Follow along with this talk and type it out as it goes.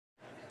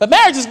But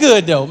marriage is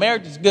good, though.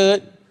 Marriage is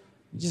good.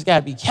 You just got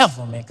to be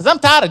careful, man, because I'm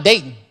tired of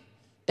dating.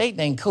 Dating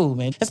ain't cool,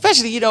 man.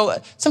 Especially, you know,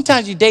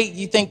 sometimes you date,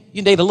 you think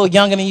you date a little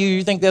younger than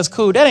you think that's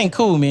cool. That ain't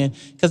cool, man,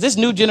 because this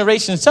new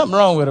generation, something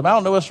wrong with them. I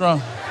don't know what's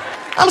wrong.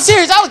 I'm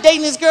serious. I was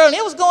dating this girl, and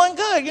it was going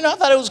good. You know, I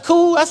thought it was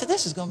cool. I said,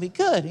 this is going to be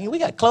good. And we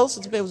got close.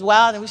 It was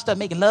wild, and we started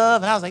making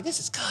love, and I was like,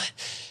 this is good.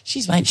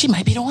 She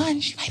might be the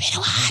one. She might be the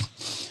one.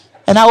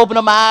 And I opened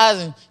up my eyes,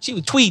 and she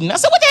was tweeting. I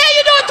said, what the hell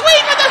you doing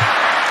tweeting? What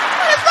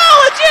is wrong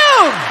with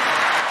you?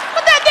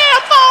 Put that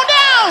damn phone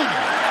down.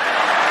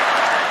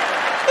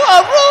 You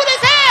are rude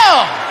as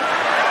hell.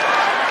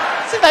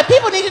 Seems like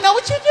people need to know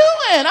what you're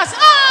doing. I said,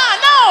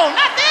 no,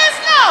 not this,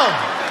 no.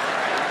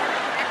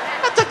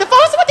 I took the phone.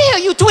 I said, what the hell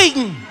you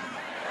tweeting?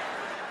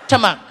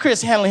 Talking about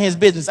Chris handling his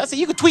business. I said,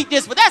 you can tweet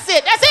this, but that's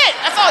it. That's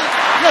all. What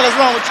the hell is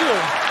wrong with you?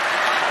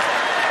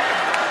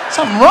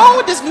 Something wrong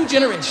with this new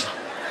generation.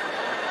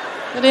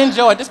 But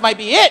enjoy it. This might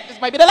be it. This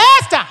might be the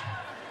last time.